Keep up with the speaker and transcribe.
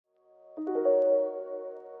Hello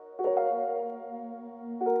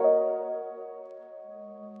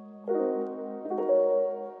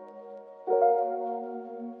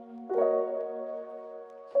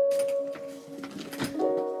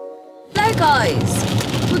guys,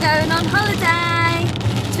 we're going on holiday.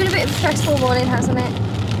 It's been a bit of a stressful morning, hasn't it?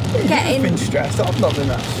 You've been stressed. I've not been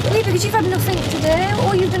that stressed. Yeah, because you've had nothing to do.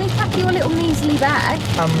 All you've done is pack your little measly bag.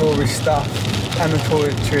 And Rory's stuff. And the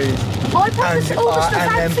toiletries. I packed all the stuff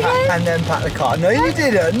out for you. And then pack the car. No, you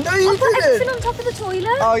didn't. No, you I put didn't. everything on top of the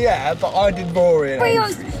toilet. Oh yeah, but I did Rory.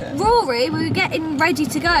 Rory, we were getting ready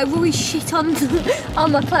to go. Rory shit on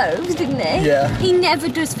my clothes, didn't he? Yeah. He never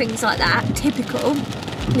does things like that. Typical.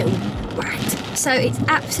 No, rat. So it's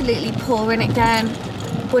absolutely pouring it down.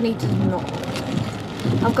 Bunny does not.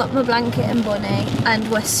 I've got my blanket and Bunny, and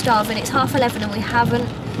we're starving. It's 11:30 and we haven't.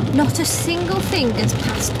 Not a single thing has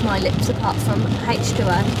passed my lips apart from H2O.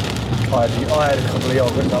 I had a couple of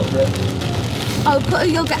yogurt, that was it. Oh, put a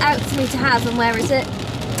yogurt out for me to have, and where is it?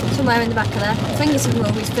 Somewhere in the back of there. I think it's some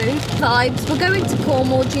Rory's food. Vibes. We're going to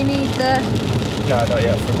Cornwall. Do you need the... No, not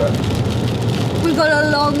yet, for a bit. We've got a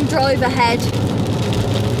long drive ahead.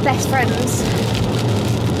 Best friends.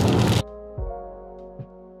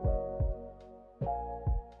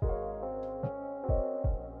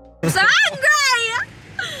 I'm so angry!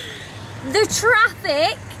 The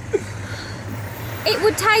traffic. It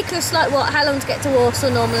would take us like what? How long to get to Warsaw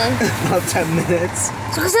normally? About 10 minutes.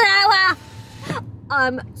 Took us an hour.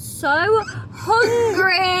 I'm so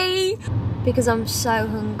hungry because I'm so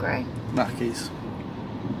hungry. Mackies.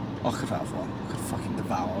 I could have one. I could fucking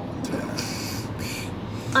devour one too.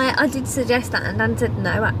 I did suggest that and Dan said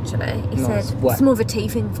no actually. He said it's more of a tea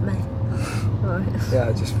thing for me. Right.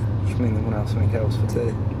 Yeah, just mean they want to have something else for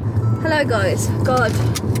tea. Hello guys. God,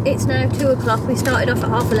 it's now 2 o'clock. We started off at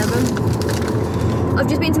 11:30. I've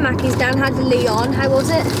just been to Mackie's. Dan had Leon. How was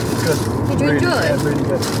it? Good. Did you enjoy it? Yeah, really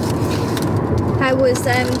good. How was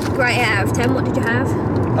rate it out of 10? What did you have?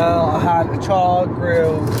 I had a char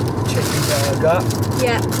grilled chicken burger.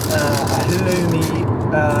 Yeah.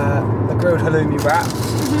 A grilled halloumi wrap.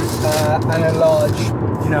 And a large,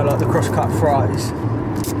 you know, like the cross-cut fries.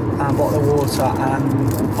 And a bottle of water, and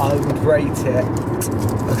I would rate it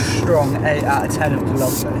a strong 8 out of 10. It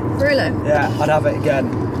was lovely. Really? Yeah, I'd have it again.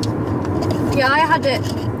 Yeah, I had it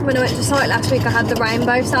when I went to site last week. I had the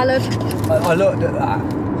rainbow salad. I looked at that,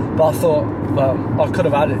 but I thought, well, I could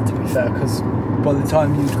have had it to be fair, because by the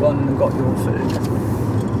time you'd gone and got your food,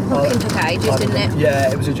 Fucking took ages, didn't it?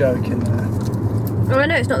 Yeah, it was a joke in there. Oh, I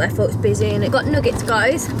know it's not their fault, it's busy, and it got nuggets,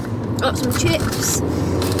 guys. Got some chips,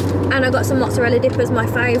 and I got some mozzarella dippers, my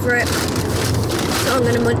favourite. So I'm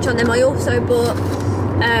going to munch on them. I also bought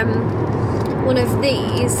one of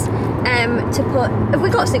these to put. Have we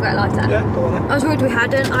got a cigarette lighter? Yeah, go on then. I was worried we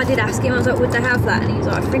hadn't. I did ask him. I was like, would they have that? And he was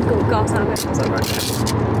like, I think we've got to have it. I was like, right.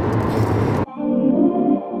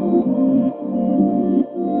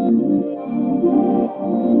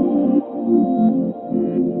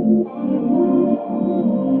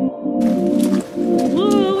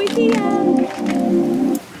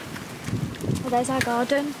 There's our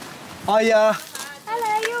garden. Hiya.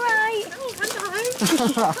 Hello, you're right. Oh,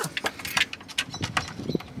 hello.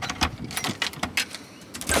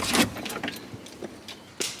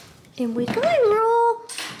 In we go,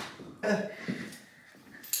 Raw.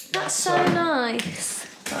 That's so nice.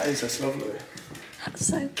 That is, that's lovely. That's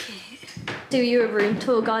so cute. Do you a room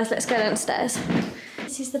tour, guys? Let's go downstairs.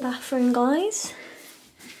 This is the bathroom, guys.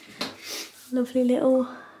 Lovely little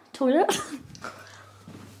toilet.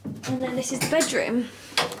 And then this is the bedroom.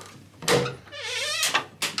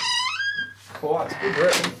 Oh, that's good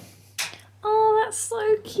written. Oh, that's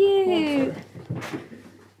so cute.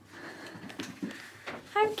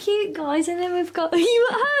 How cute, guys. And then we've got, are you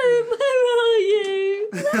at home? Where are you?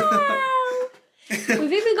 Wow.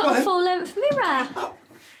 We've even got a full-length mirror.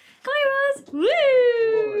 Kairos.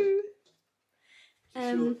 Woo!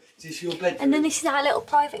 Is this your bedroom? And then this is our little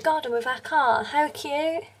private garden with our car. How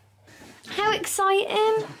cute. How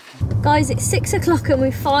exciting. Guys, it's 6 o'clock and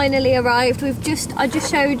we've finally arrived. I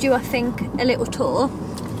just showed you, I think, a little tour.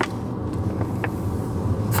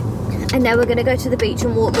 And now we're going to go to the beach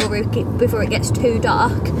and walk before it gets too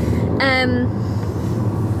dark.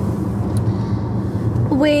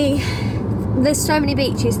 There's so many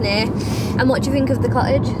beaches near. And what do you think of the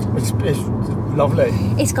cottage? It's lovely.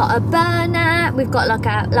 It's got a burner. We've got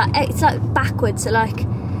it's like backwards, so like.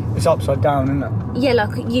 It's upside down, isn't it? Yeah,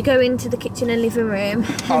 like you go into the kitchen and living room,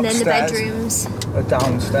 and then the bedrooms are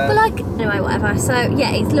downstairs. But like, anyway, whatever. So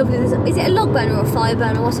yeah, it's lovely. Is it a log burner or a fire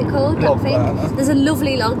burner? What's it called? Log burner. There's a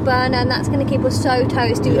lovely log burner, and that's going to keep us so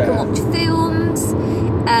toasty. We can watch films.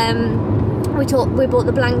 We bought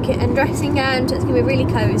the blanket and dressing gown, so it's going to be really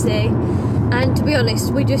cosy. And to be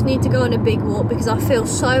honest, we just need to go on a big walk because I feel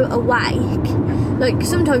so awake. Like,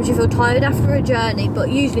 sometimes you feel tired after a journey, but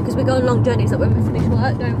usually because we go on long journeys, like when we finish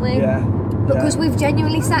work, don't we? Yeah. Because we've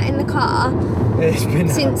genuinely sat in the car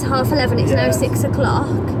since 11:30, it's now 6 o'clock.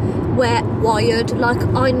 We're wired, like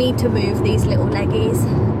I need to move these little leggies.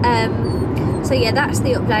 So yeah, that's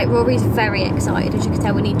the update. Rory's very excited, as you can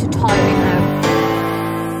tell. We need to tire him out.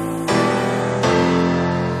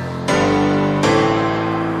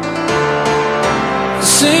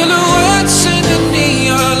 Silhouettes in the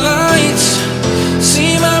neon lights,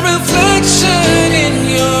 see my reflection in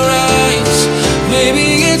your eyes.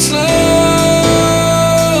 Maybe it's love,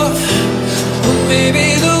 or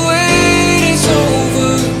maybe the wait is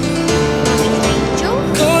over.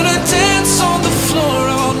 Gonna dance on the floor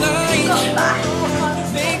all night.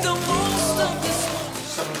 Make the most of this.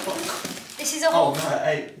 7 o'clock. This is a Oh, no,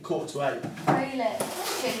 8, quarter to 8. Really?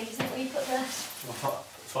 Chilli, isn't it, where you put the...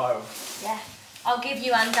 Fire. Yeah. I'll give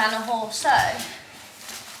you and Dan a horse. So, I've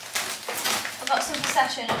got some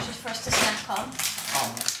possessions just for us to snack on.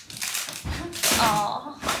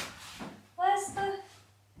 Aww. Where's the...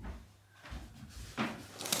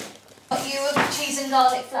 Got you a cheese and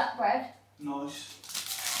garlic flatbread. Nice.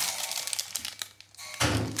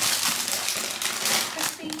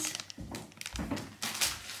 Crispies.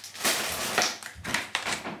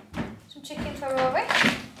 Some chicken for Rory.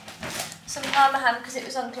 Some parma ham because it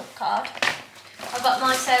was on club card. I've got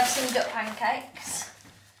myself some duck pancakes.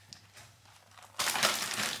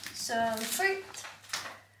 Some fruit.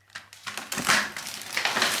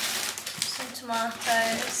 Some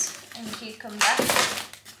tomatoes and cucumber.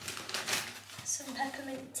 Some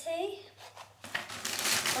peppermint tea.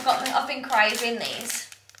 I've been craving these,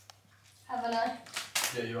 haven't I?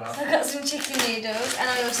 Yeah, you are. So I've got some chicken noodles and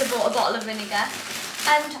I also bought a bottle of vinegar.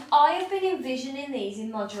 And I have been envisioning these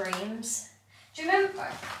in my dreams. Do you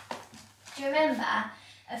remember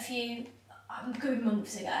a few good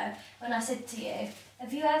months ago when I said to you,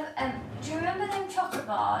 have you ever, do you remember them chocolate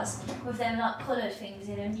bars with them like coloured things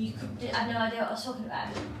in them? I had no idea what I was talking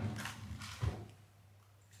about.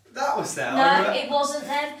 That was there. No, it wasn't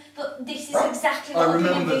them, but this is exactly what I've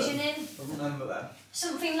been envisioning. I remember them.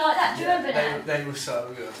 Something like that, do you remember them? They were so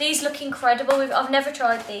good. These look incredible. I've never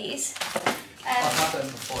tried these. I've had them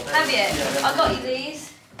before. Have you? Yeah, I got you these.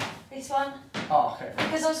 This one. Oh, okay.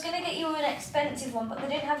 Because I was going to get you an expensive one, but they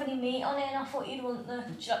didn't have any meat on it, and I thought you'd want the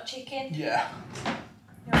chicken. Yeah.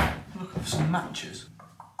 Right. Look at some matches.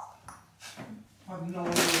 I have no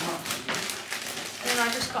idea what matches. And then I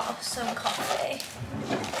just got some coffee.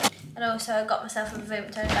 And also got myself a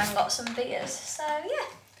Vimto and got some beers. So, yeah.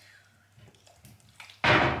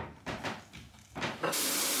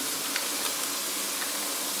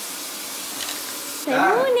 Good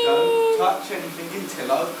morning. Don't touch anything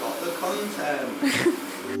until I've got the content.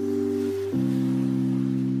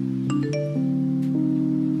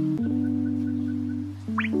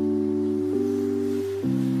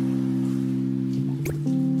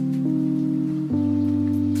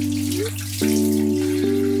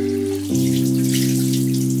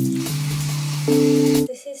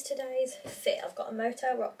 This is today's fit. I've got a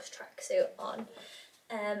Moto Rocks tracksuit on,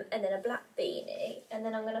 and then a black beanie, and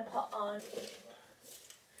then I'm going to put on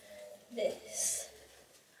this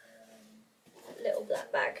little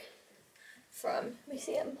black bag from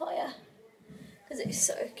Missy Empire because it's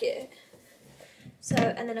so cute. So,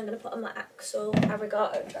 and then I'm going to put on my Axel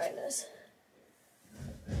Arigato trainers.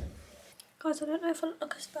 Guys, I don't know if I look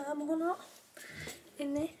like a sperm or not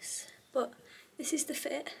in this, but this is the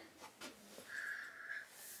fit.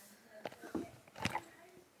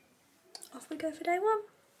 Off we go for day one.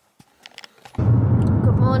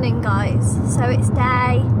 Good morning, guys. So it's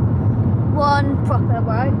day one proper,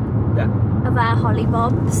 right? Yeah. Of our holly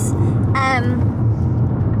bobs.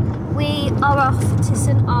 We are off to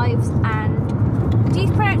St Ives and do you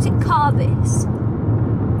pronounce it Carbis?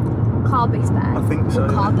 Carbis Bear? I think so. Or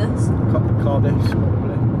Carbis? Carbis,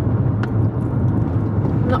 probably.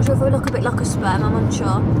 I'm not sure if I look a bit like a sperm, I'm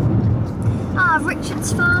unsure. Ah,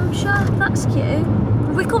 Richard's Farm Shop, that's cute.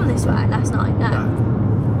 Have we come this way last night? No.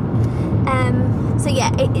 So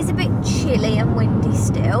yeah, it is a bit chilly and windy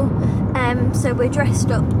still. So we're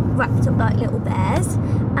dressed up, wrapped up like little bears.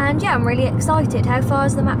 And yeah, I'm really excited. How far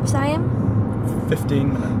is the map saying?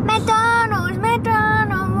 15 minutes.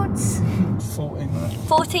 McDonald's! 14 minutes.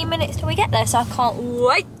 14 minutes till we get there, so I can't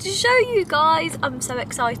wait to show you guys. I'm so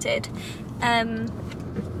excited. And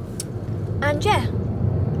yeah,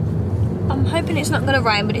 I'm hoping it's not going to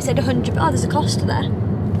rain, but it said 100. Oh, there's a Costa there.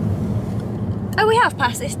 Oh, we have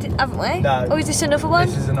passed this, haven't we? No. Or is this another one?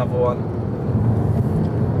 This is another one.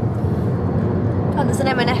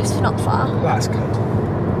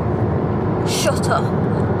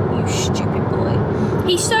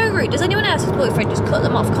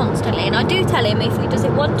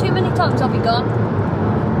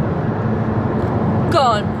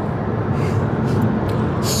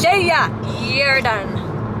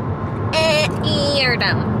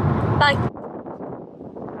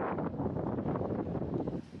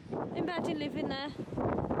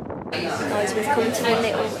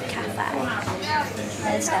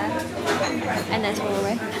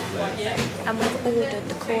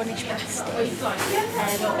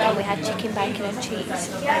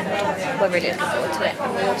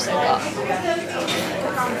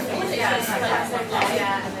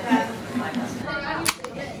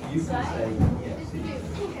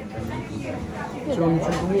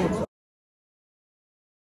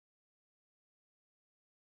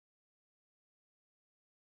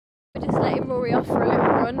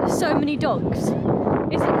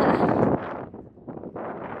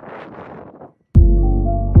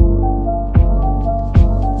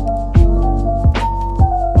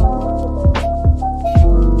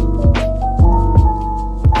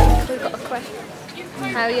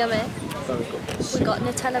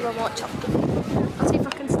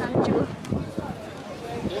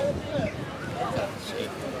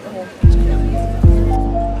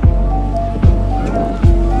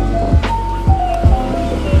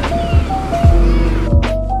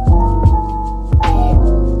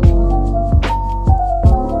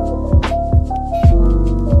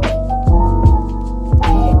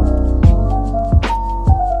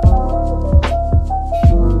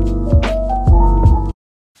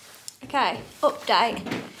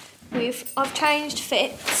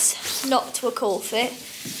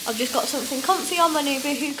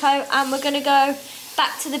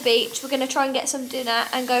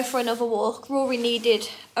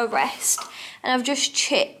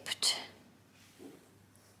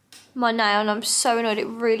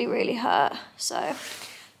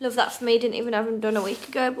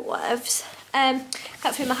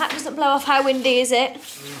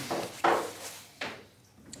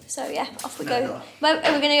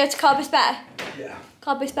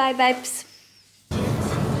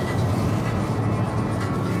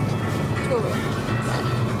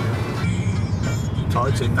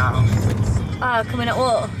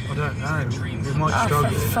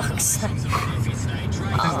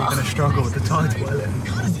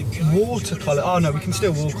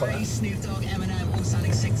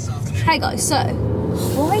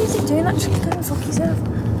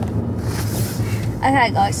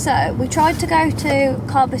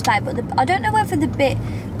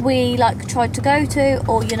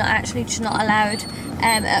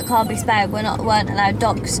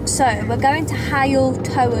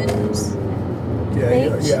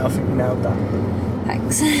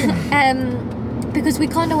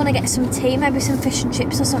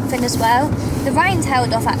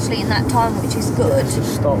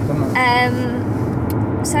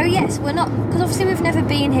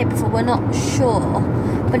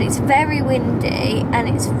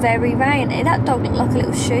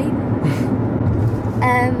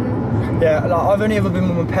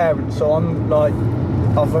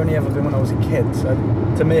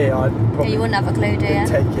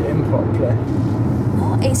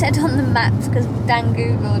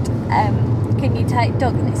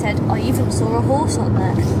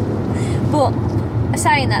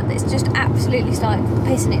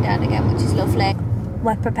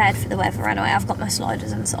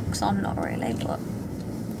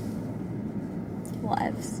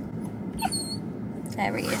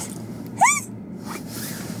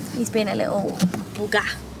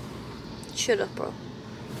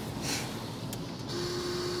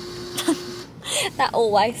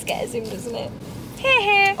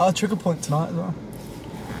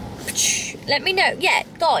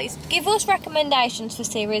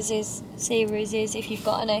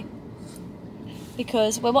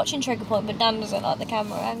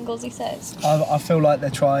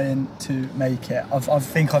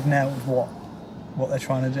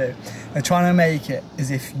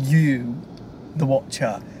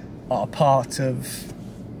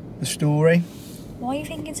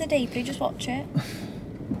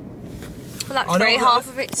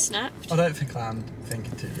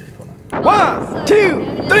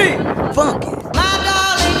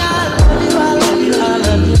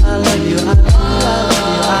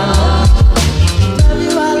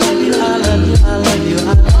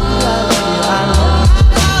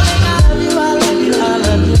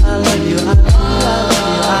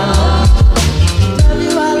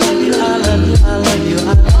 I love you, I love you, I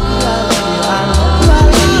love you, I love you, I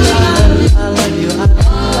love you, I love you, I love you, I love you.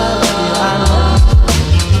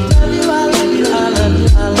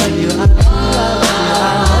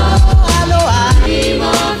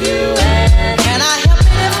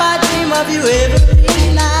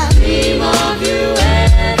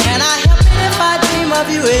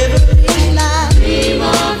 you every night. Dream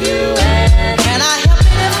of you and can I help it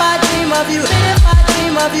if I dream of you? If I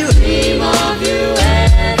dream of you, dream of you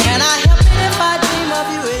and can I help it if I dream of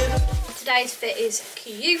you every. Today's fit is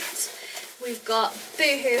cute. We've got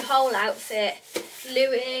Boohoo whole outfit,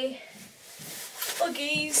 Louis,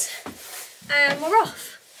 Uggies, and we're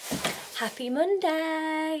off. Happy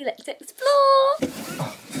Monday, let's explore.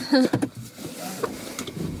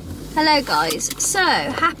 Hello guys, so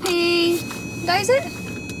happy, what day is it?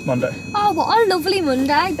 Monday. Oh, what a lovely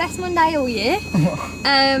Monday, best Monday all year.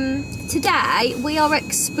 Today we are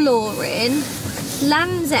exploring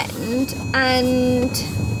Land's End and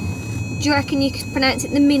do you reckon you could pronounce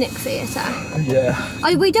it the Minnock Theatre?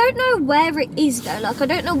 Yeah. We don't know where it is though, like I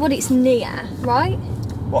don't know what it's near, right?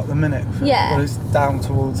 What, the Minnock? Yeah. Well, it's down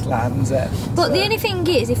towards Land's End. But so. the only thing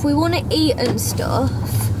is, if we want to eat and stuff,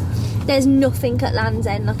 there's nothing at Land's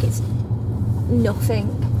End, like it's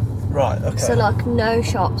nothing. Right, okay. So like no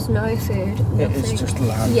shops, no food, nothing. It is just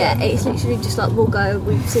Land's Yeah, End. it's literally just like we'll go,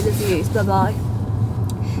 we see the views, bye bye.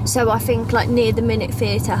 So I think like near the Minnock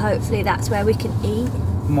Theatre, hopefully that's where we can eat.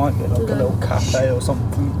 Might be like a little cafe or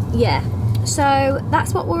something. Yeah. So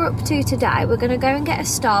that's what we're up to today. We're going to go and get a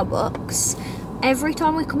Starbucks. Every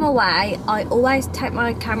time we come away, I always take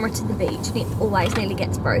my camera to the beach and it always nearly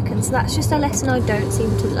gets broken. So that's just a lesson I don't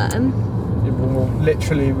seem to learn.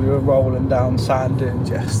 Literally, we were rolling down sand dunes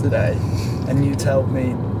yesterday and you told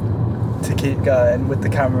me to keep going with the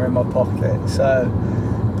camera in my pocket. So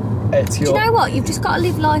it's your... Do you know what? You've just got to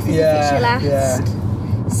live life as if it's your last. Yeah.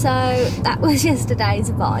 So that was yesterday's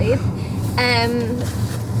vibe.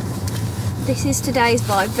 This is today's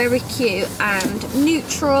vibe. Very cute and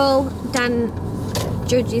neutral. Dan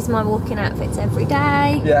judges my walking outfits every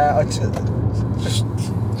day. Yeah, it just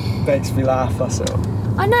makes me laugh, that's all.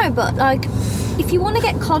 I know, but like, if you want to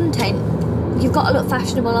get content, you've got to look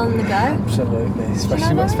fashionable on the go. Absolutely, especially, You know what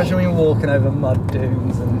I mean? especially when you're walking over mud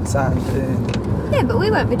dunes and sand dunes. Yeah, but we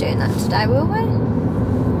won't be doing that today, will we?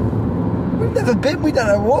 We've never been, we don't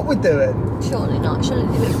know what we're doing. Surely not, surely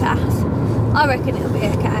it'll be path. I reckon it'll be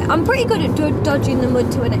okay. I'm pretty good at dodging the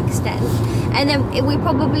mud to an extent. And then we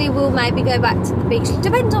probably will maybe go back to the beach.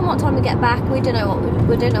 Depends on what time we get back. We don't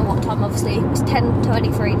know what time, obviously. It's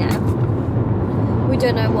 10:23 now. We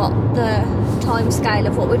don't know what the time scale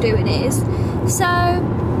of what we're doing is. So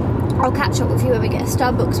I'll catch up with you when we get a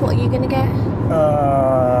Starbucks. What are you gonna get?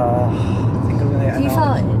 I think I'm gonna get Have you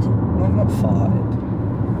farted? No, I'm not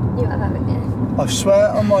farted. You have, haven't you? I swear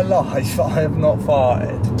on my life I have not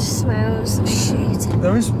farted. It smells shit.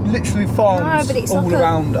 There is literally farms No, but it's all like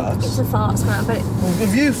around It's us. a fart smell, but Well,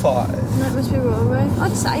 have you farted? that must be Rory.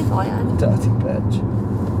 I'd say if I had. Dirty bitch.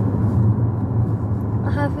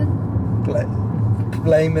 I haven't.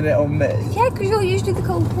 Blaming it on me. Yeah, because you're usually the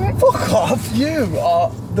culprit. Fuck off, you are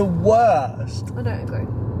the worst. I don't agree.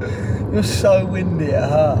 You're so windy it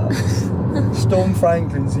hurts. Storm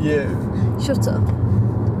Franklin's you. Shut up.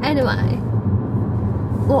 Anyway,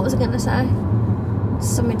 what was I going to say?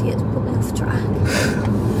 Some idiots put me off track.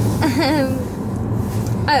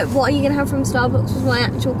 Oh, what are you going to have from Starbucks was my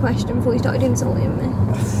actual question before you started insulting me.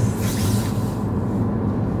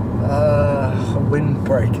 A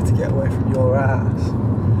windbreaker to get away from your ass.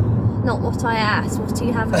 Not what I asked, what do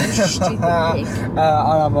you have, you stupid pig?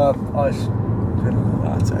 I'll have a ice vanilla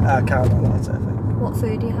latte, caramel latte, I think. What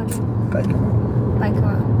food are you having? Bacon roll. Bacon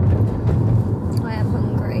roll. I am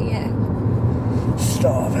hungry, yeah.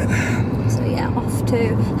 Starving. So yeah, off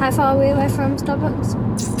to... How far are we away from Starbucks?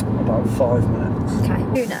 About 5 minutes. Okay.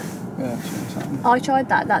 Tuna. Yeah, sure, something. I tried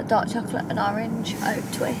that dark chocolate and orange oat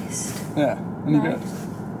twist. Yeah, any Nice. good?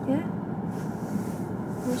 Yeah.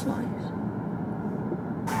 It was nice.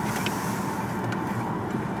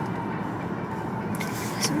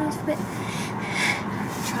 Someone's a bit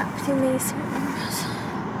trapped in these rooms.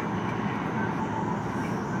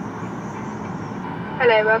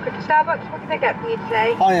 Hello, welcome to Starbucks. What can I get for you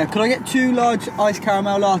today? Oh yeah, could I get 2 large iced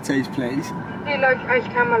caramel lattes, please? 2 large iced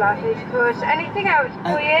caramel lattes, of course. Anything else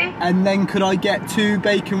for you? And then could I get 2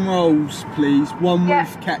 bacon rolls, please? One Yeah.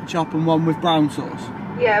 with ketchup and one with brown sauce.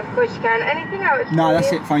 Yeah, of course you can. Anything else for you? No,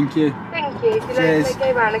 that's it, thank you. Thank you. If you Cheers. like to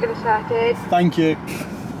go round, I'll get it started. Thank you.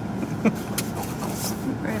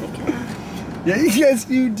 Really care. Yeah, yes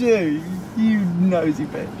you do. You nosy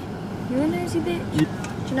bitch. You're a nosy bitch. Yeah.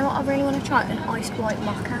 Do you know what I really want to try? An iced white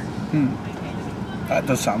mocha. That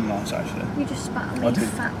does sound nice, actually. You just spat on I me, do. you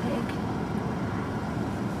fat pig.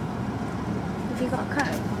 Have you got a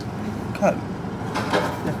coat? Coke?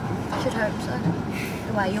 Should hope so.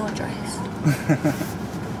 The way you're dressed.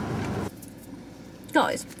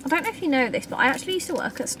 Guys, I don't know if you know this, but I actually used to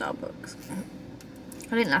work at Starbucks.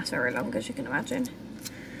 I didn't last very long, as you can imagine.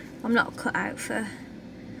 I'm not cut out for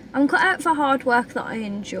I'm cut out for hard work that I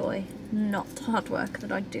enjoy, not hard work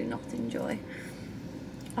that I do not enjoy.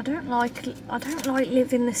 I don't like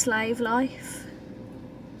living the slave life.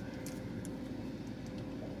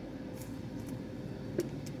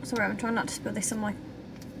 Sorry, I'm trying not to spill this on my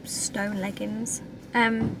stone leggings.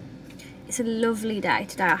 It's a lovely day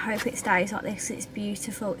today. I hope it stays like this. It's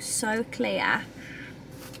beautiful. It's so clear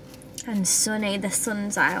and sunny. The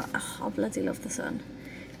sun's out. Oh, I bloody love the sun.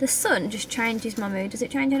 The sun just changes my mood. Does it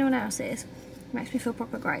change anyone else's? It makes me feel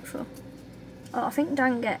proper grateful. Oh, I think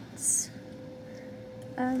Dan gets...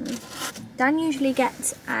 Dan usually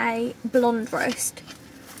gets a blonde roast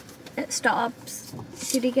at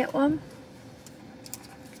Starbucks. Did he get one?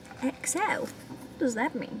 XL? What does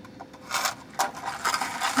that mean?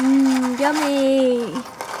 Yummy!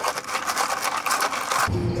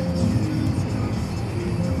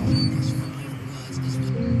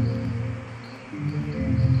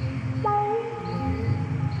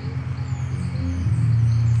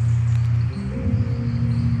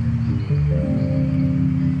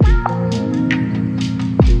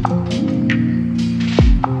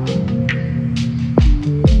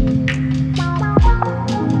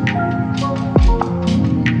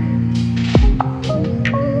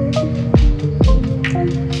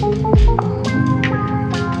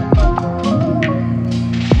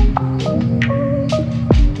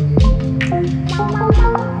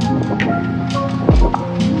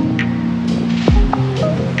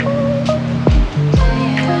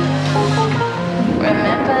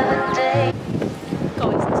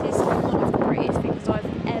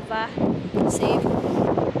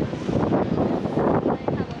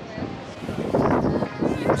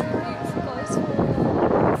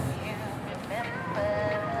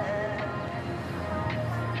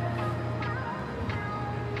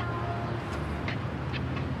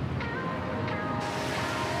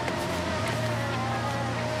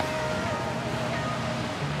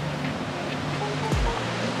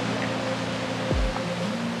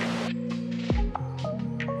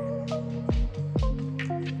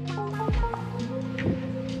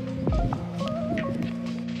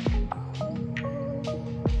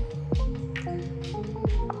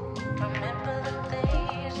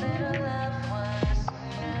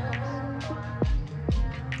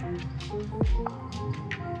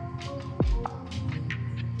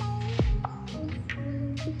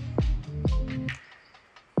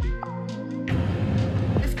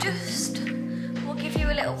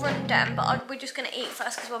 But we're just going to eat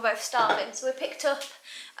first because we're both starving. So we picked up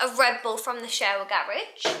a Red Bull from the shower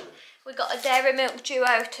garage. We got a dairy milk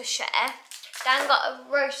duo to share. Dan got a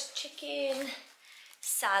roast chicken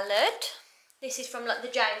salad. This is from like the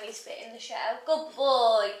Jamie's bit in the shower. Good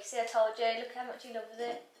boy. See, I told you. Look how much he loves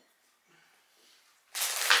it.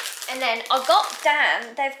 And then I got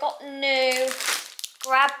Dan. They've got new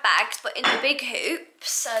grab bags, but in the big hoops.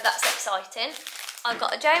 So that's exciting. I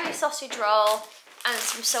got a Jamie sausage roll and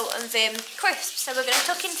some salt and vim crisps. So we're going to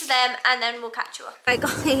tuck into them and then we'll catch you up. Right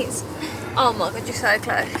guys, oh my god, you're so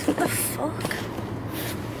close. What the fuck?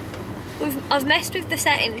 I've messed with the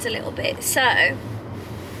settings a little bit, so...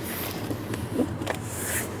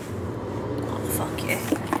 Oh, fuck you.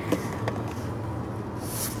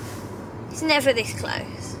 It's never this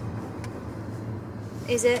close.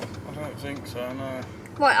 Is it? I don't think so, no.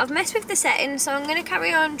 Right, I've messed with the settings, so I'm going to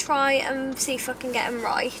carry on, try and see if I can get them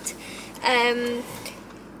right.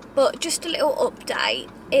 But just a little update,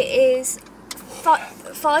 it is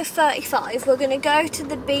 5:35. We're going to go to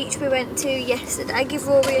the beach we went to yesterday, give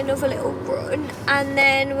Rory another little run, and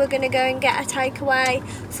then we're going to go and get a takeaway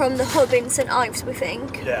from the hub in St Ives, we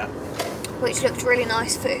think. Yeah. Which looked really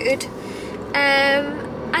nice food.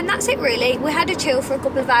 And that's it really. We had a chill for a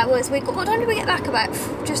couple of hours. What time did we get back? About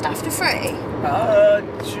just after 3? About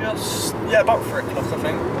 3 o'clock I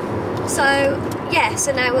think. So yeah,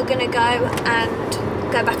 so now we're gonna go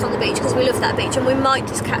and go back on the beach because we love that beach and we might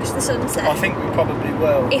just catch the sunset. I think we probably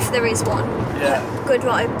will. If there is one. Yeah. Good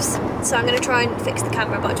vibes. So I'm gonna try and fix the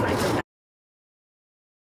camera by 20 minutes.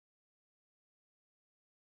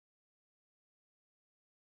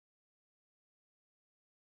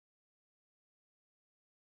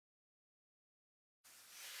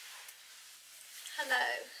 Hello,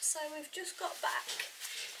 so we've just got back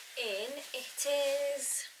in. It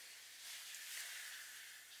is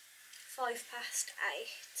 8:05.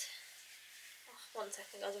 Oh, 1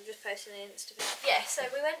 second guys, I'm just posting an Insta. Yeah, so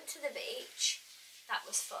we went to the beach. That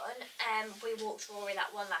was fun. We walked Rory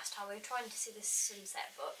that one last time. We were trying to see the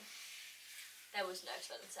sunset, but there was no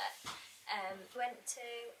sunset. I went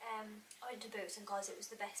to Boots, and guys, it was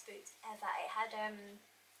the best boots ever. It had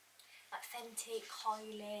like Fenty,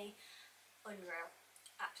 Kylie, unreal.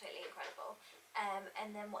 absolutely incredible.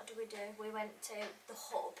 And then what did we do? We went to the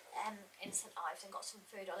hub, Instant Ives, and got some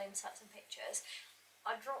food. I'll insert some pictures.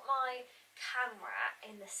 I dropped my camera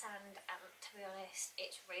in the sand, and to be honest,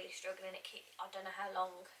 it's really struggling. I don't know how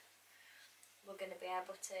long we're going to be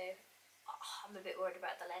able to. I'm a bit worried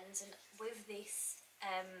about the lens, and with this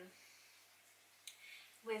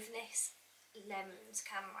lens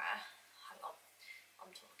camera, hang on,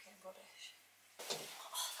 I'm talking rubbish.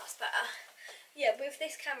 Oh, that's better. Yeah, with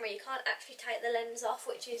this camera you can't actually take the lens off,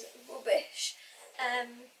 which is rubbish.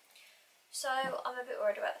 So I'm a bit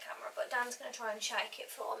worried about the camera, but Dan's going to try and shake it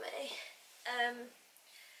for me.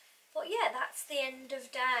 But yeah, that's the end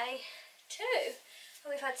of day 2. And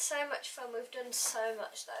we've had so much fun. We've done so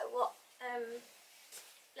much though.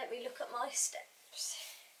 Let me look at my steps.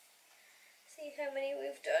 See how many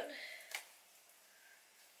we've done.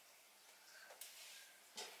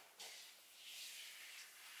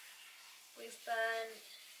 We've burnt,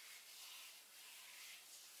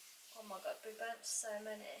 oh my god, we burnt so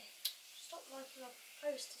many. Stop liking my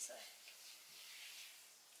post a sec.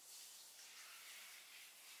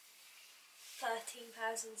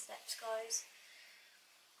 13,000 steps, guys.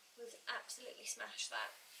 We've absolutely smashed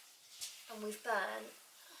that. And we've burnt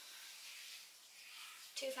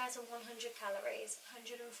 2,100 calories,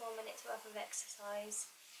 104 minutes worth of exercise.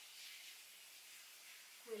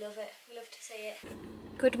 We love it, we love to see it.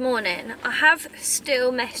 Good morning. I have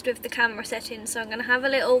still messed with the camera settings, so I'm going to have a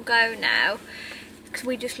little go now, because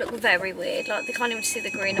we just look very weird, like they can't even see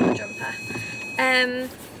the green of my jumper.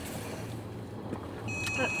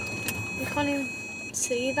 You can't even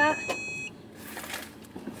see that.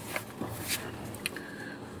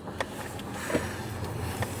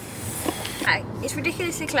 Okay, it's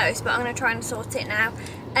ridiculously close, but I'm going to try and sort it now.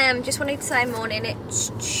 Just wanted to say morning,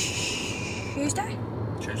 it's Tuesday?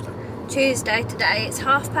 Tuesday today. It's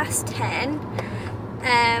 10:30.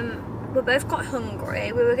 We're both quite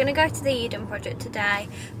hungry. We were going to go to the Eden project today,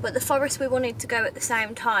 but the forest we wanted to go at the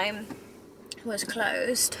same time was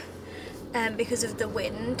closed because of the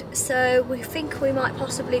wind, so we think we might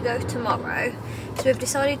possibly go tomorrow. So we've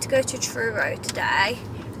decided to go to Truro today,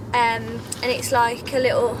 and it's like a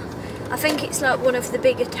little, I think it's like one of the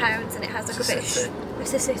bigger towns, and it has like a bit of,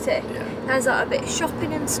 it's a city. Yeah. It has like a bit of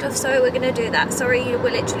shopping and stuff, so we're going to do that. Sorry,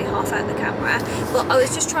 we're literally half out of the camera, but I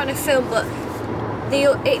was just trying to film, but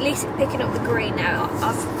at least it's picking up the green now.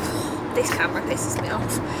 This camera pisses me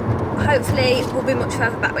off. Hopefully we'll be much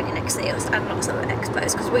further back when you next see us, and lots of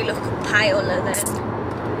expos, because we look paler than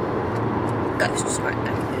ghosts right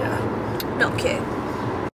now. Yeah. Not cute.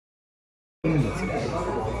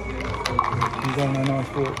 He's on a nice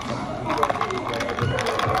walk.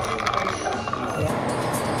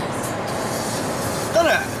 Done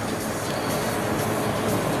it?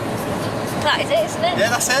 That is it, isn't it? Yeah,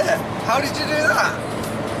 that's it. How did you do that?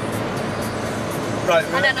 Right.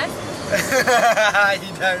 I don't know. You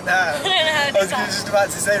don't know? I don't know how I did I was just about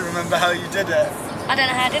to say, remember how you did it? I don't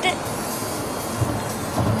know how I did it.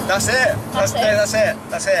 That's it. That's it. No, that's it.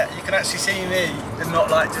 That's it. You can actually see me and not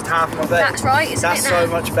like just half my face. That's right, isn't That's it now?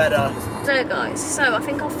 so much better. So guys, so I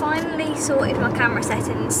think I've finally sorted my camera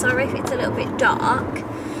settings. Sorry if it's a little bit dark.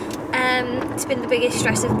 It's been the biggest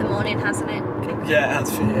stress of the morning, hasn't it? Yeah, it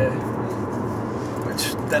has for you.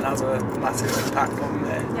 Which then has a massive impact on me.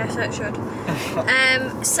 Yeah, so it should.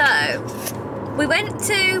 So we went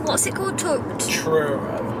to, what's it called? Truro.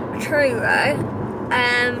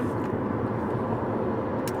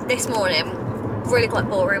 This morning. Really quite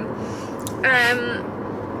boring.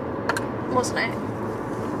 Wasn't it?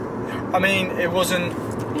 I mean, it wasn't.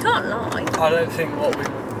 You can't lie. I don't think what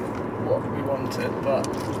we wanted, but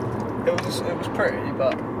it was pretty.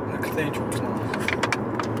 But the cathedral was nice.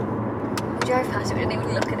 We drove past it, we didn't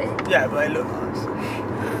even look at it. Yeah, but they look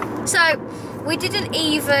nice. So we didn't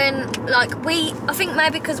even I think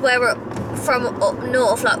maybe because we're from up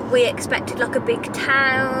north, like we expected like a big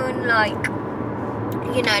town, like,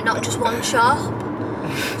 you know, not just one shop.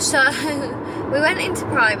 So we went into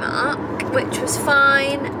Primark, which was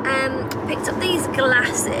fine, picked up these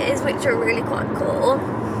glasses, which are really quite cool.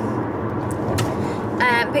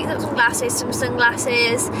 Picked up some glasses, some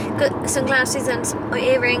sunglasses, got sunglasses and some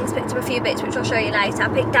earrings, picked up a few bits which I'll show you later. I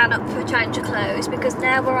picked Dan up for a change of clothes because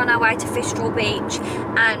now we're on our way to Fistral Beach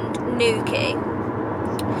and Newquay.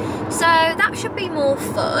 So that should be more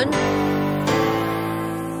fun.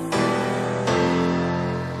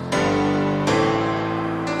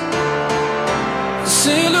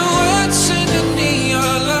 Silhouettes in the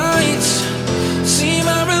neon lights, see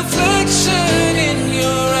my reflection in your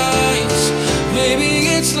eyes. Maybe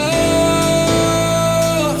it's love,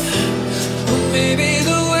 or maybe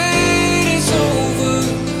the wait is over.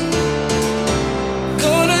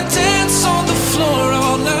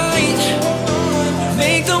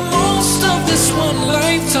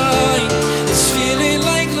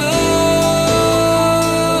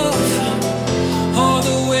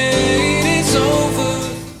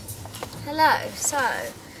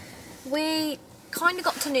 we kind of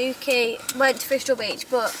got to Newquay, went to Bristol Beach,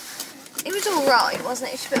 but it was alright,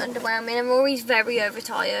 wasn't it? It's a bit underwhelming, and Rory's very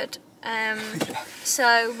overtired.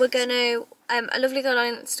 So we're going to, a lovely girl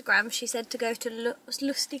on Instagram, she said to go to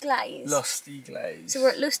Lusty Glaze. Lusty Glaze. So we're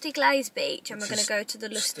at Lusty Glaze Beach, and we're going to go to the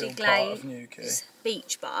Lusty Glaze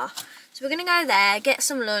Beach Bar. So we're going to go there, get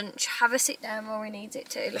some lunch, have a sit down. Rory needs it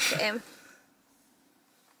too, look at him.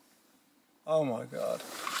 Oh my god.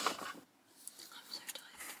 I'm so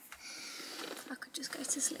tired. I could just go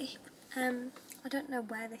to sleep. I don't know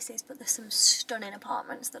where this is, but there's some stunning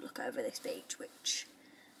apartments that look over this beach, which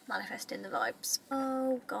manifest in the vibes.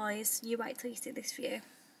 Oh guys, you wait till you see this view.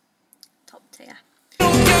 Top tier.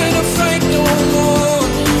 Don't get afraid no more,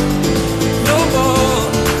 no more.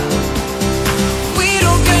 We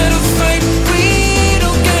don't get afraid, we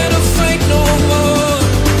don't get afraid no more,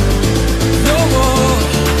 no more.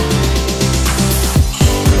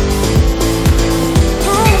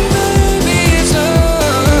 Oh baby, it's love.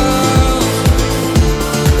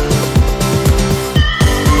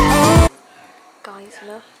 Guys,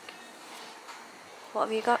 look. What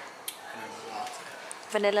have you got?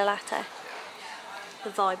 Vanilla latte. The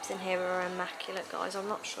vibes in here are immaculate, guys. I'm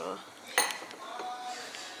not sure.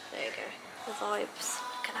 There you go. The vibes.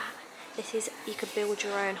 Look at that. This is, you could build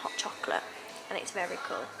your own hot chocolate, and it's very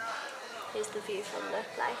cool. Here's the view from the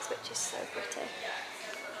place, which is so pretty.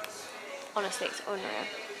 Honestly, it's unreal.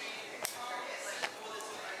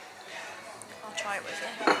 I'll try it with you.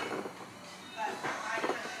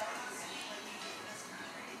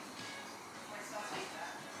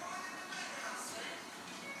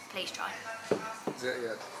 Please try. Is it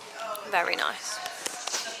yet? Very nice.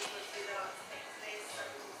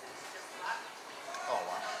 Oh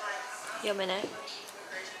wow. Yum innit?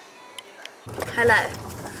 Hello.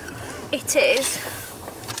 It is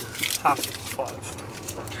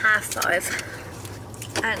 5:30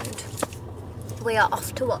 and we are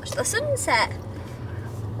off to watch the sunset.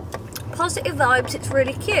 Positive vibes, it's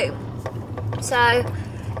really cute. So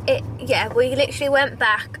yeah, we literally went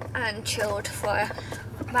back and chilled for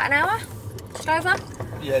about an hour, just over.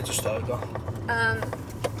 Yeah, just over.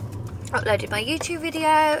 Uploaded my YouTube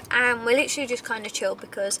video, and we literally just kind of chilled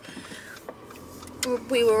because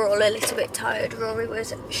we were all a little bit tired. Rory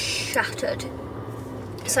was shattered.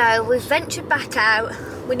 So we've ventured back out.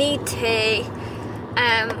 We need tea.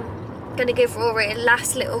 Gonna give Rory a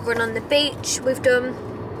last little run on the beach. We've done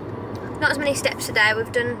not as many steps today.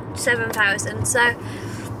 We've done 7,000. So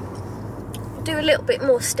we'll do a little bit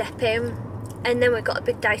more stepping. And then we've got a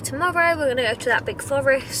big day tomorrow. We're going to go to that big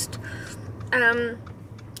forest. And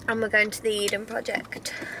we're going to the Eden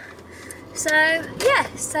Project. So, yeah.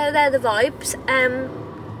 So they're the vibes.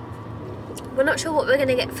 We're not sure what we're going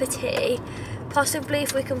to get for tea. Possibly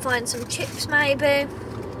if we can find some chips, maybe.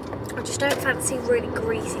 I just don't fancy a really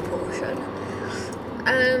greasy portion.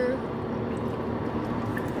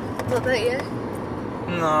 What about you?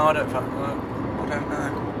 No, I don't know.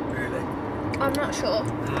 I'm not sure.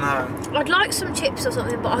 No. I'd like some chips or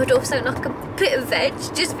something, but I'd also like a bit of veg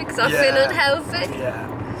just because I feel unhealthy. Yeah.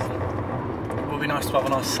 It would be nice to have a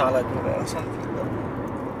nice salad with it or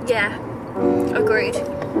something. Yeah, agreed.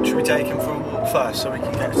 Should we take him for a walk first so we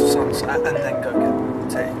can get to the sunset and then go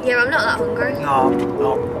get tea? Yeah, I'm not that hungry. No, I'm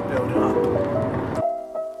building up.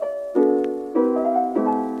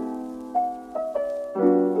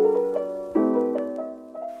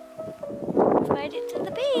 Made it to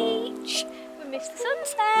the beach. We missed the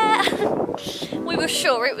sunset. We were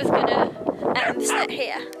sure it was gonna set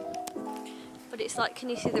here, but it's like, can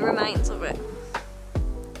you see the remains of it?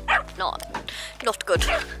 Not good.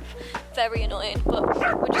 Very annoying. But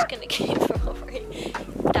we're just gonna give Rory.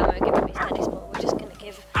 Damn, we're giving me tennis ball. We're just gonna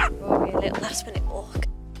give Rory a little last-minute walk.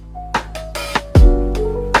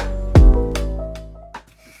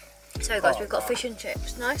 So guys, we've got fish and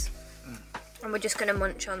chips. Nice. And we're just gonna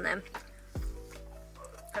munch on them.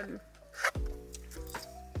 And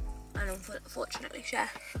unfortunately share.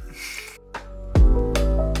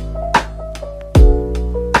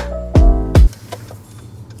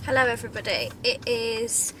 Hello everybody, it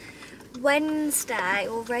is Wednesday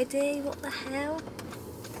already, what the hell?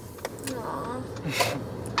 Aww.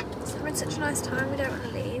 It's having such a nice time, we don't want to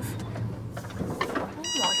leave. Oh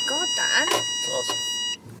my god, Dan. Awesome.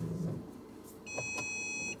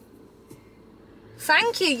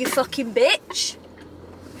 Thank you, you fucking bitch.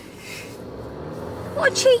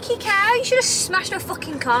 What a cheeky cow, you should have smashed her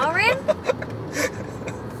fucking car in.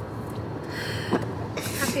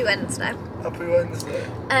 Happy Wednesday. Happy Wednesday.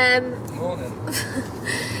 Morning.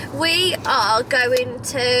 We are going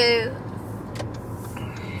to...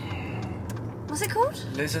 What's What's it called?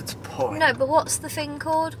 Lizard's Point. No, but what's the thing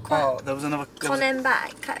called? Oh, there was another. Conan Bay.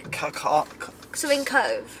 Something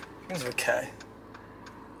Cove. There's a K.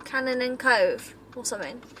 Cannon and Cove or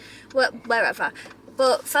something. Wherever.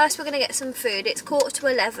 But first we're going to get some food. It's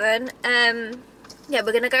 11:15. Yeah,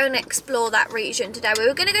 we're going to go and explore that region today. We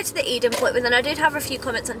were going to go to the Eden Point, but then I did have a few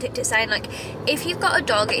comments on TikTok saying, like, if you've got a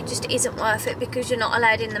dog, it just isn't worth it because you're not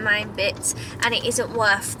allowed in the main bits, and it isn't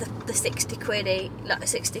worth the 60 quid, like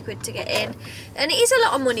 60 quid to get in. And it is a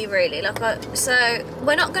lot of money, really. So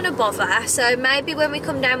we're not going to bother. So maybe when we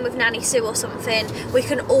come down with Nanny Sue or something, we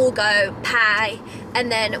can all go pay, and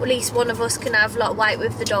then at least one of us can have like wait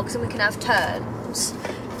with the dogs, and we can have turns.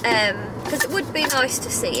 Because it would be nice to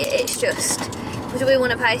see it. It's just, do we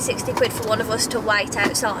want to pay 60 quid for one of us to wait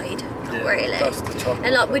outside? Not really.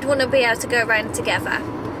 And like, we'd want to be able to go around together.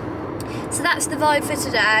 So that's the vibe for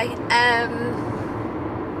today.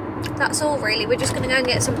 That's all really. We're just going to go and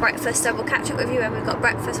get some breakfast, so we'll catch up with you when we've got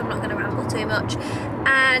breakfast. I'm not going to ramble too much.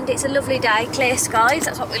 And it's a lovely day, clear skies,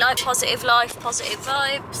 that's what we like. Positive life, positive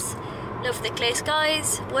vibes. Love the clear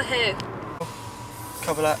skies. Woohoo.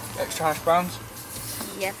 Couple of extra hash browns.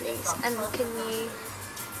 Yeah, please. And can you...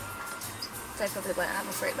 They probably won't have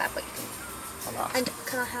a fruit bag, but you can. And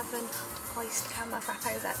can I have an iced caramel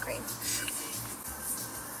frappe without cream?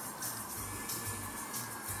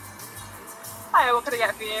 Hi, what can I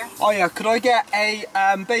get for you? Oh yeah, could I get a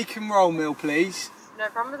bacon roll meal, please? No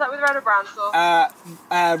problem. Is that with red or brown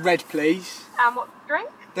sauce? Red, please. And what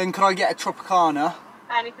drink? Then could I get a Tropicana?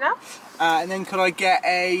 Anything else? And then could I get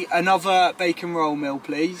another bacon roll meal,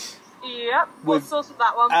 please? Yep. What sauce with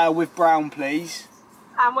that one? With brown, please.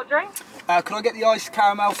 And what drink? Could I get the iced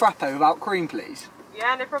caramel frappe without cream, please?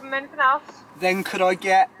 Yeah, no problem. Anything else? Then could I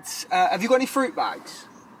get... have you got any fruit bags?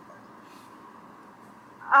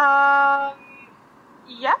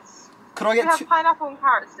 Yes. Could I get... We have pineapple and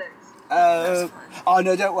carrot sticks. Oh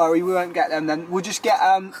no, don't worry, we won't get them then. We'll just get,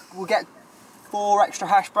 we'll get 4 extra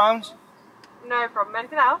hash browns. No problem.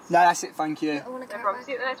 Anything else? No, that's it, thank you. I want a No problem.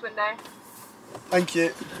 See you at the next window. Thank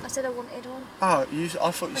you. I said I wanted one. Oh,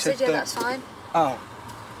 I thought you said yeah, that's fine. Oh.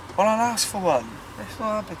 Well, I'll ask for one. It's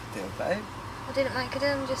not that big a deal, babe. I didn't make a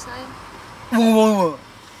deal, I'm just saying. Whoa.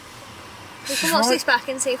 We can watch this back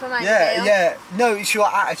and see if I make a deal. Yeah. No, it's your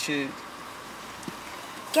attitude.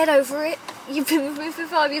 Get over it. You've been with me for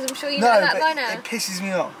 5 years, I'm sure you know that by now. It pisses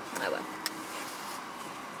me off. I will.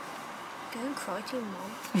 Go and cry to your mum.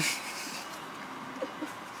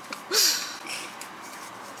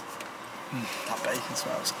 That bacon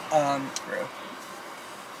smells unreal.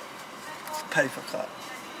 Paper cut.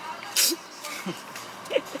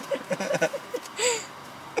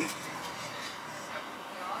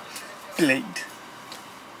 Bleed.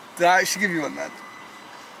 Did I actually give you one then?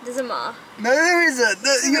 There's a mar. No, there isn't.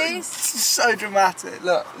 No, There is. It's so dramatic.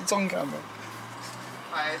 Look, it's on camera.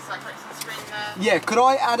 Hi, is that correct on the screen there? Yeah, could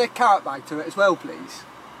I add a carrot bag to it as well, please?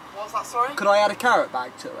 What was that, sorry? Could I add a carrot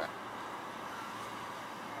bag to it?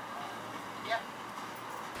 Yeah.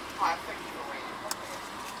 Hi, thank you for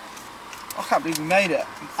waiting. I can't believe we made it.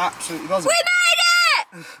 I'm absolutely buzzing. We made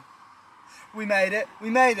it! We made it. We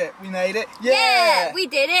made it. We made it. Yeah! We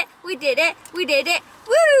did it. We did it. We did it.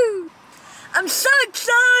 Woo! I'm so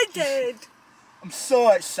excited! I'm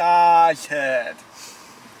so excited.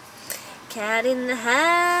 Cat in the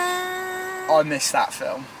Hat. I missed that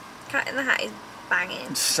film. Cat in the Hat is banging.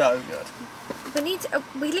 It's so good. We need to,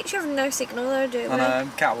 we literally have no signal though, do we? I know,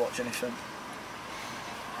 can't watch anything.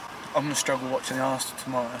 I'm going to struggle watching the Arsenal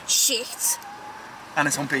tomorrow. Shit. And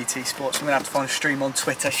it's on BT Sports. I'm going to have to find a stream on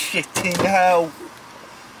Twitter. Shit in hell.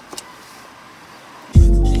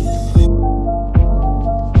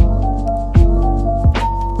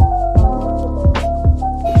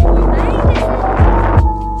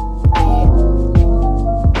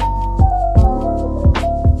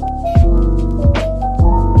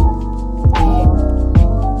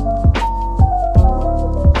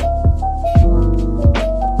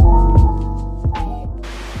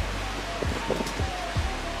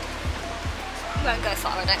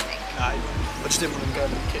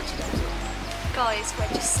 Guys, we're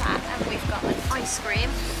just sat and we've got an ice cream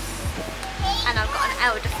and I've got an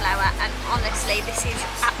elderflower, and honestly this is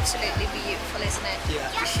absolutely beautiful, isn't it? Yeah,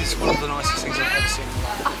 this is one of the nicest things I've ever seen in my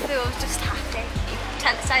life. I feel just happy.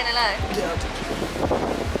 Saying hello? Yeah, I do.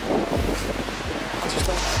 I just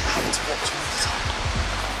don't like having to watch all the time.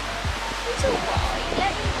 It's alright,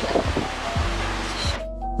 let me look.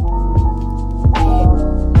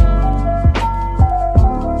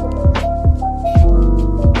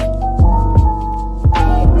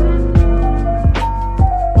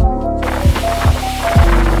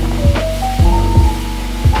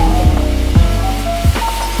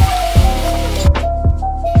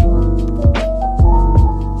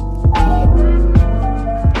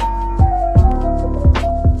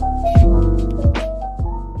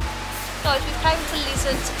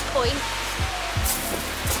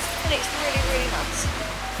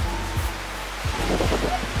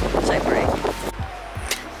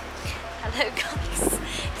 Hello guys.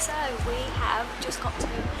 So we have just got to,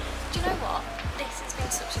 do you know what? This has been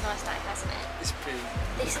such a nice day, hasn't it? It's pretty.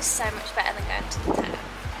 This is so much better than going to the town.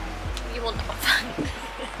 You will not find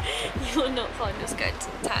you will not find us going to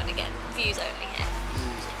the town again. Views only here.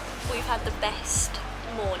 We've had the best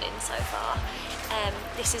morning so far.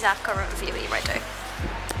 This is our current view. Are you ready?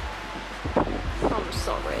 I'm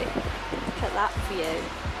sorry. Look at that view.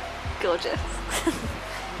 Gorgeous.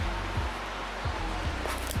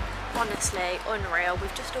 Honestly, unreal.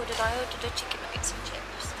 I ordered a chicken nuggets and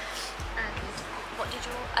chips. And what did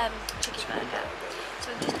you chicken burger. So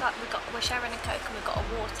we're sharing a Coke and we've got a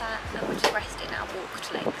water and we're just resting our walked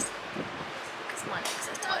legs. Because my legs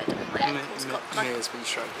are tired and my ankles Mia's been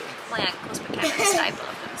struggling. My ankles became unstable.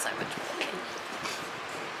 I've done so much walking.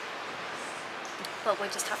 But we're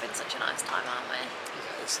just having such a nice time, aren't we?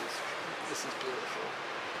 Yeah, this is beautiful.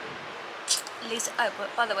 Oh, but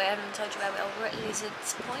by the way, I haven't told you where we are. We're at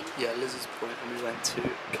Lizard's Point. Yeah, Lizard's Point, and we went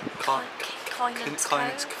to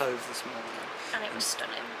Kynance Cove this morning. And it was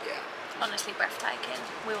stunning. Yeah. Honestly breathtaking.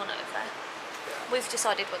 We want to live there. Yeah. We've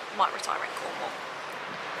decided we might retire in Cornwall.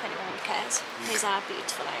 If anyone cares. He's our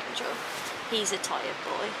beautiful angel. He's a tired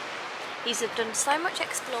boy. He's done so much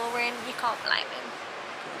exploring, you can't blame him.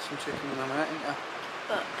 Got some chicken in there, ain't ya?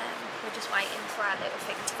 But we're just waiting for our little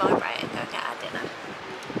thing to vibrate and go get our dinner.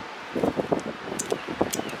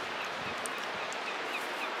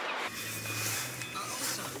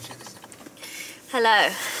 Hello.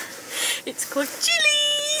 It's called Chili.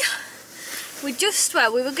 We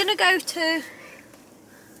were gonna go to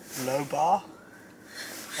Low Bar,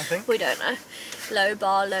 I think. we don't know. Low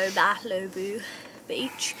Boo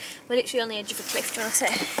Beach. We're literally on the edge of a cliff. Do you want to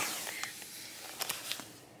see?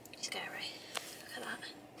 Scary. Look at that.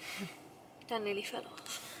 Dan nearly fell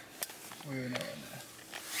off. We were not in there.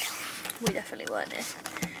 We definitely weren't there.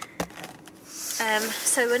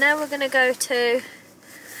 So we're going to go to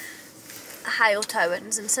Hale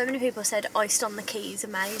Towens, and so many people said iced on the quays,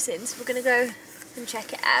 amazing. So we're going to go and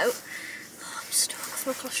check it out. Oh, I'm stuck.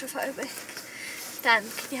 I'm claustrophobic. Dan,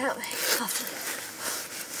 can you help me?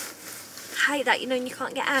 I hate that, you know, and you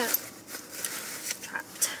can't get out.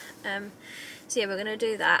 Trapped. So yeah, we're going to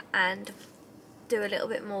do that and do a little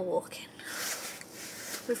bit more walking.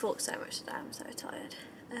 We've walked so much today, I'm so tired.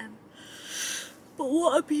 But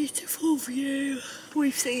what a beautiful view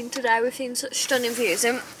we've seen today. We've seen such stunning views.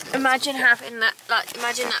 Imagine having that,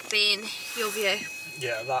 imagine that being your view.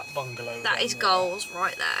 Yeah, that bungalow. That is goals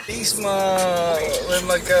right there. Beast mode with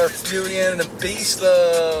my girl Julian and the Beast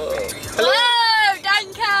love. Hello. Whoa,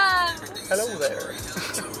 Duncan! Hello there.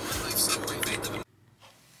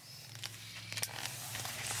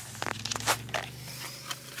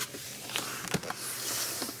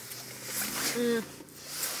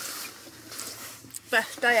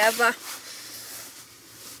 Best day ever.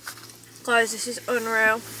 Guys, this is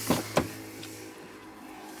unreal.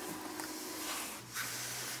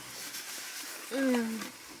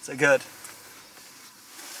 So good.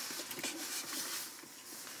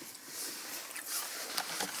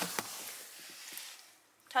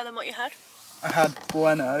 Tell them what you had. I had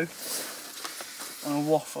bueno on a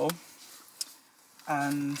waffle,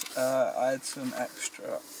 and I had some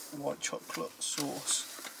extra white chocolate sauce,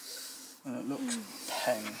 and it looks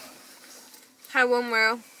peng. How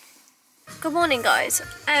unreal. Good morning, guys.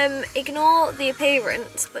 Ignore the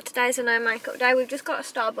appearance, but today's a no makeup day. We've just got a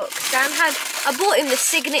Starbucks. I bought him the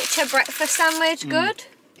signature breakfast sandwich. Good.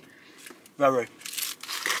 Very.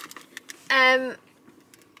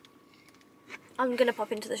 I'm gonna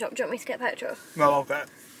pop into the shop. Do you want me to get petrol? Well, I'll get.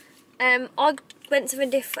 I went something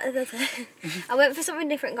different. I went for something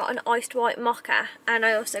different. Got an iced white mocha, and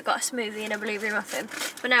I also got a smoothie and a blueberry muffin.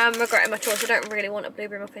 But now I'm regretting my choice. I don't really want a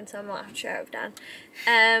blueberry muffin, so I might have to share it with Dan.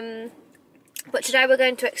 But today we're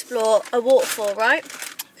going to explore a waterfall, right?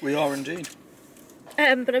 We are indeed.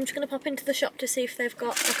 But I'm just going to pop into the shop to see if they've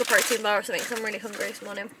got like a protein bar or something, because I'm really hungry this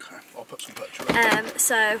morning. Okay, I'll put some petrol in.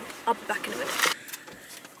 So I'll be back in a minute.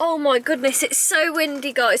 Oh my goodness, it's so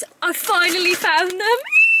windy, guys. I finally found them.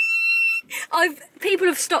 People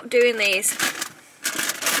have stopped doing these.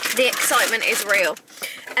 The excitement is real.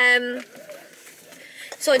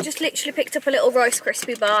 So I just literally picked up a little Rice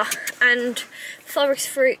Krispie bar and Forest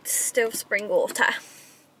Fruits Still Spring Water.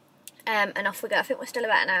 And off we go. I think we're still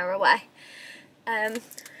about an hour away. I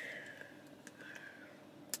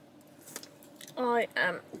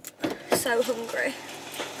am so hungry.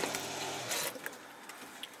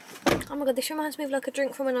 Oh my god, this reminds me of like a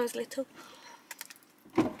drink from when I was little.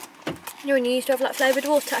 You know when you used to have like flavoured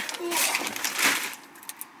water?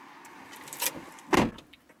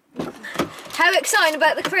 How exciting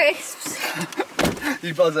about the crisps!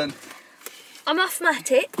 You buzzing? I'm off my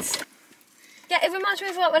tits. It reminds me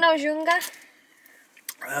of like when I was younger.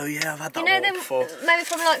 Oh yeah, I've had that You know walk them, before. maybe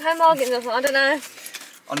from like home bargains or something, I don't know.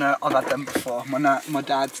 I know, I've had them before. My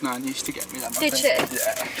dad's nan used to get me them. Did I think. she?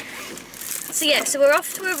 Yeah. So yeah, so we're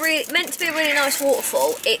off to meant to be a really nice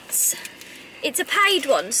waterfall. It's a paid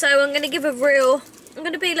one, so I'm going to give I'm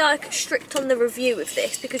going to be like strict on the review of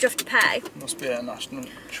this because you have to pay. Must be a national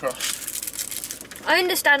trust. I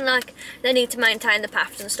understand like they need to maintain the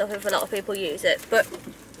paths and stuff if a lot of people use it, but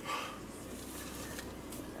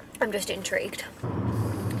I'm just intrigued.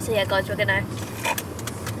 So yeah guys, we're going to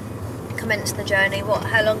commence the journey.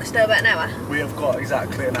 How long? Still about an hour? We have got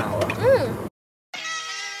exactly an hour.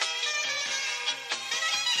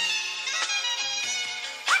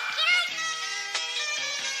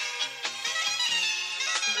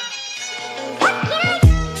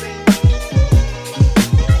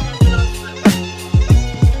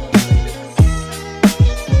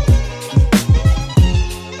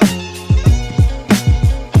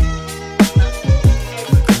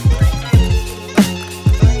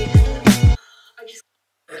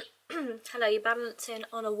 Hello, you're balancing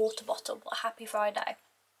on a water bottle. What a happy Friday.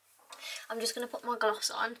 I'm just going to put my gloss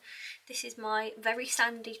on. This is my very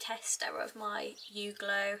sandy tester of my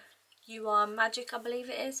U-Glow. You Are Magic, I believe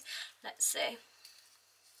it is. Let's see.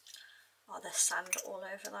 Oh, there's sand all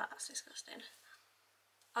over that. That's disgusting.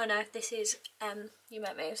 Oh no, this is You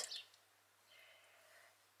Make Moves.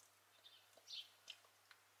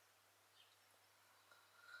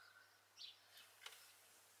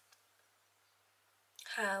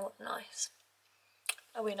 How nice.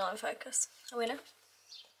 Are we not in focus? Are we now?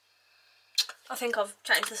 I think I've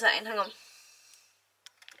changed the setting, hang on.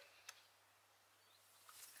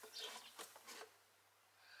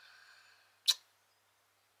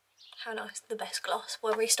 How nice, the best gloss.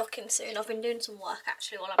 We're restocking soon. I've been doing some work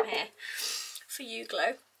actually while I'm here for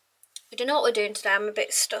U-Glow. I don't know what we're doing today, I'm a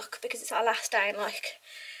bit stuck because it's our last day and like,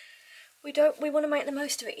 we want to make the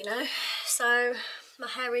most of it, you know? So, my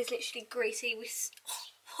hair is literally greasy with...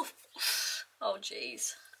 Oh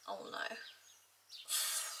jeez, oh no.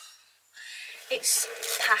 It's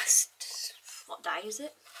past, what day is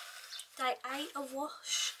it? Day 8 of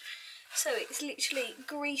wash. So it's literally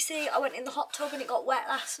greasy. I went in the hot tub and it got wet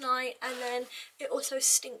last night, and then it also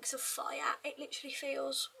stinks of fire. It literally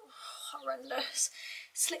feels horrendous.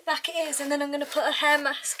 Slip back it is, and then I'm going to put a hair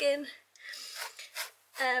mask in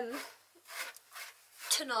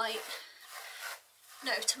tomorrow,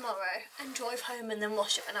 and drive home and then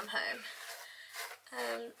wash it when I'm home.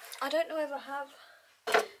 I don't know if I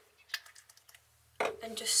have,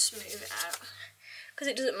 and just smooth it out because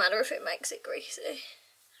it doesn't matter if it makes it greasy.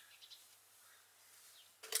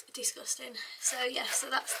 Disgusting. So yeah, so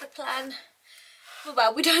that's the plan.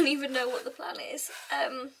 Well, we don't even know what the plan is.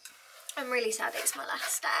 I'm really sad it's my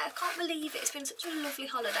last day. I can't believe it. It's been such a lovely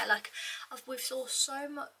holiday. Like we've saw so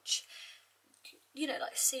much, you know,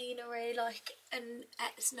 like scenery, like, and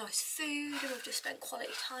it's nice food, and we've just spent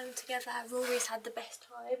quality time together. Rory's had the best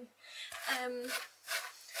time.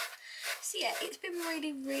 So yeah, it's been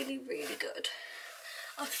really, really, really good.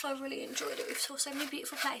 I've thoroughly enjoyed it. We've saw so many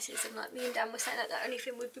beautiful places, and like me and Dan were saying that the only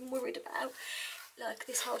thing we've been worried about like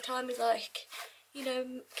this whole time is like, you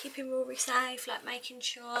know, keeping Rory safe, like making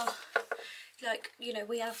sure like, you know,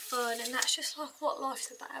 we have fun, and that's just like what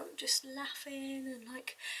life's about, just laughing and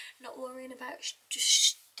like not worrying about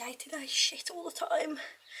just day-to-day shit all the time.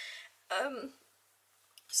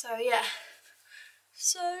 So yeah,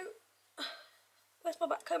 so where's my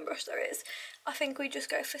backcomb brush? There it is. I think we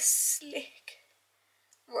just go for slick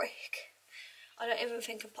Rick. I don't even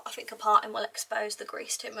think I think a parting will expose the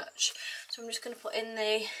grease too much, so I'm just going to put in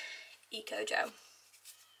the Eco Gel.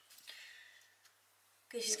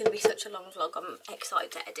 This is going to be such a long vlog. I'm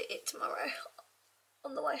excited to edit it tomorrow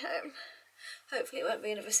on the way home. Hopefully it won't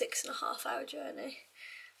be another 6.5 hour journey.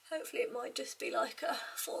 Hopefully it might just be like a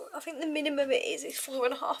 4. I think the minimum it is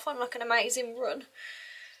 4.5 on like an amazing run,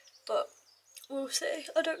 but we'll see.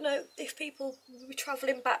 I don't know if people will be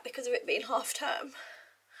travelling back because of it being half term.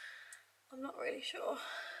 I'm not really sure.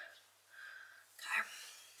 Okay.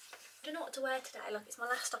 I don't know what to wear today. Like, it's my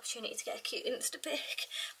last opportunity to get a cute Insta pic,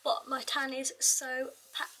 but my tan is so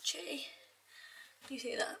patchy. You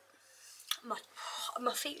see that?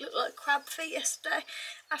 My feet look like crab feet yesterday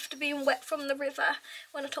after being wet from the river.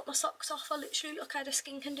 When I took my socks off, I literally look like I had a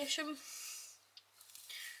skin condition.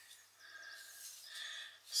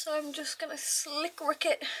 So I'm just gonna slick rick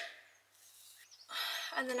it.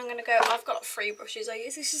 And then I'm going to go, I've got 3 brushes I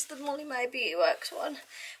use. This is the Molly May Beauty Works one,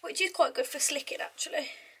 which is quite good for slicking actually.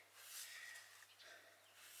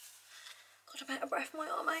 God, I'm out of breath, my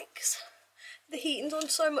arm aches. The heating's on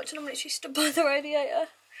so much and I'm literally stood by the radiator.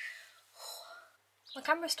 My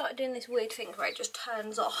camera started doing this weird thing where it just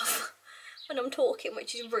turns off when I'm talking,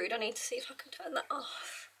 which is rude. I need to see if I can turn that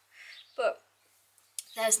off. But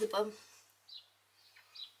there's the bum.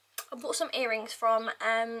 I bought some earrings from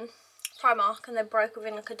Primark and they broke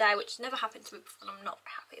within like a day, which never happened to me before and I'm not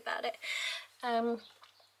very happy about it.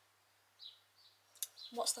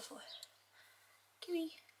 What's the for?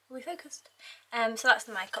 Kiwi, are we focused? So that's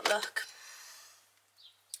the makeup look.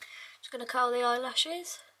 Just gonna curl the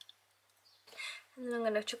eyelashes. And then I'm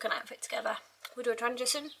going to chuck an outfit together. We'll do a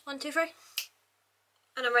transition, 1, 2, 3.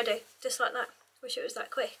 And I'm ready, just like that. Wish it was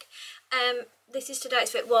that quick. This is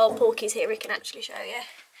today's fit. While Porky's here, he can actually show you.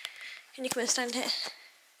 Can you come and stand here?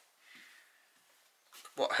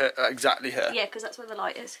 What, here, exactly here? Yeah, because that's where the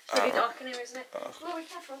light is. It's really dark in here, isn't it? Oh, be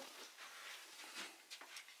careful.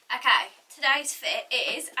 Okay, today's fit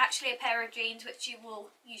is actually a pair of jeans, which you will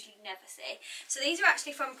usually never see. So these are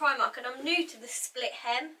actually from Primark, and I'm new to the split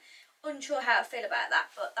hem. Unsure how I feel about that,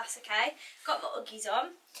 but that's okay. Got my Uggies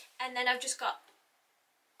on, and then I've just got,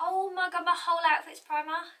 oh my god, my whole outfit's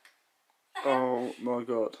Primark. Oh my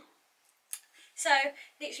god. So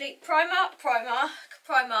literally Primark,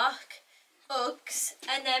 Uggs,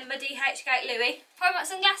 and then my DH Gate Louis. Primark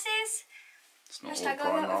sunglasses. It's not Hashtag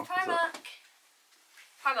all I work Primark, with Primark.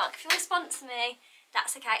 Primark, if you want to sponsor me,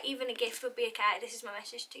 that's okay. Even a gift would be okay. This is my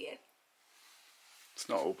message to you. It's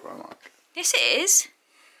not all Primark. This is.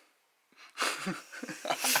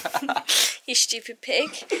 You stupid pig.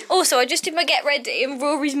 Also, I just did my get ready and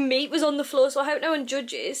Rory's meat was on the floor, so I hope no one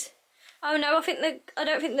judges. Oh no, I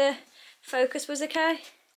don't think the focus was okay.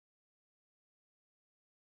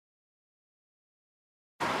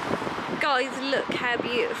 Guys, look how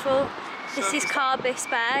beautiful. This is Carbis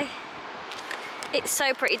Bay. It's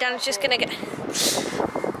so pretty. Dan's just gonna get.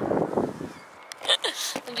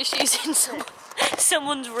 I'm just using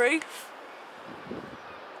someone's roof.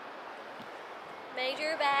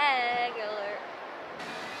 Major bag alert.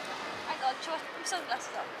 Hang on, should I put my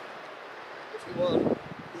sunglasses on? If you want.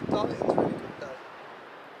 The darting's really good though.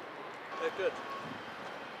 They're good.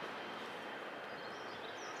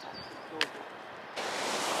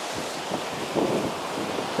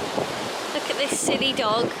 Look at this silly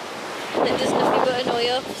dog that does nothing but annoy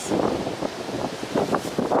us.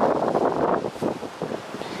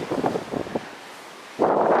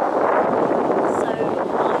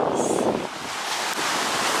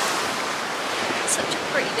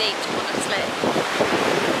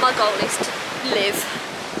 My goal is to live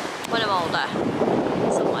when I'm older,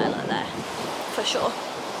 somewhere like that, for sure.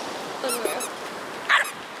 Unreal.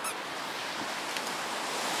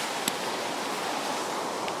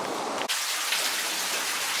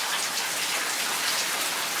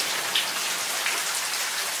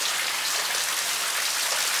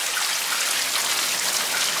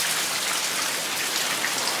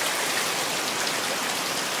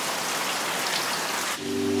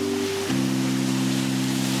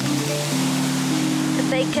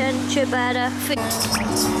 Bacon, ciabatta,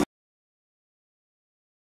 food.